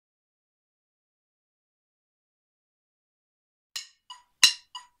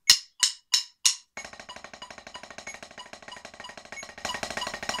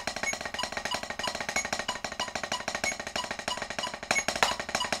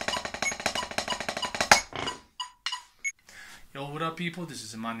Yo, what up people, this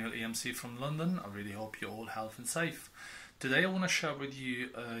is Emmanuel EMC from London. I really hope you're all healthy and safe. Today I want to share with you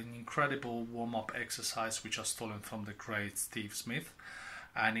an incredible warm-up exercise which I've stolen from the great Steve Smith,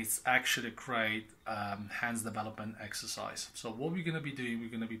 and it's actually a great hands development exercise. So what we're going to be doing, we're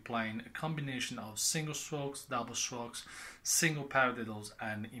going to be playing a combination of single strokes, double strokes, single paradiddles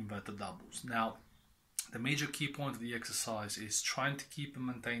and inverted doubles. Now the major key point of the exercise is trying to keep and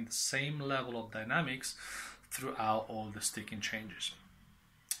maintain the same level of dynamics throughout all the sticking changes.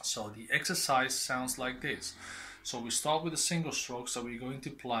 So the exercise sounds like this. So we start with a single stroke, so we're going to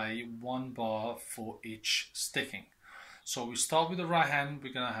play one bar for each sticking. So we start with the right hand,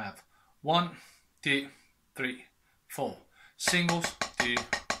 we're gonna have 1, 2, 3, 4. Singles, 2,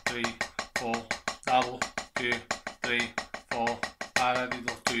 3, 4. Double, 2, 3, 4.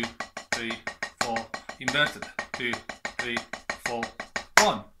 Paradiddle, 2, 3, 4. Inverted, 2, 3, 4,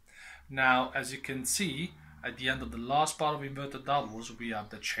 1. Now, as you can see, at the end of the last part of inverted doubles, we have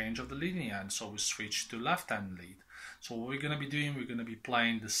the change of the leading hand, so we switch to left hand lead. So what we're going to be doing, we're going to be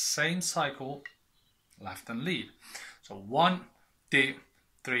playing the same cycle, left hand lead. So 1, 2,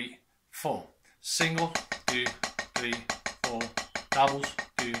 3, 4. Single, 2, 3, 4. Doubles,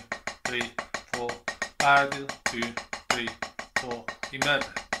 2, 3, 4. Paradiddle, 2, 3, 4. Inverted,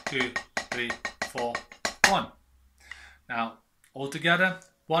 2, 3, 4, 1. Now, all together,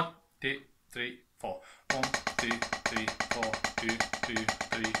 1, 2, 3, 4. 1, 2, 3, 4, 2, 2,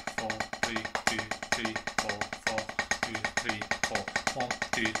 3, 4, 3, 2, 3, 4, 4, 2, 3, 4, 1,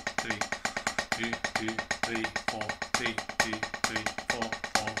 2, 3, 2, 2, 3, 4, 3, 2, 3, 4,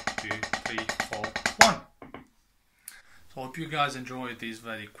 4, 2, 3, 4, 1. So I hope you guys enjoyed this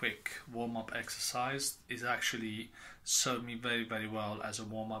very quick warm-up exercise. It actually served me very well as a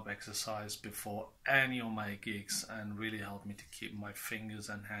warm-up exercise before any of my gigs, and really helped me to keep my fingers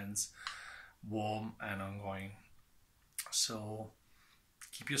and hands warm and ongoing. So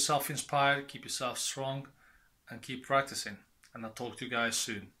keep yourself inspired, keep yourself strong, and keep practicing. And I'll talk to you guys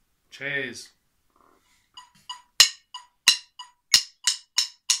soon. Cheers.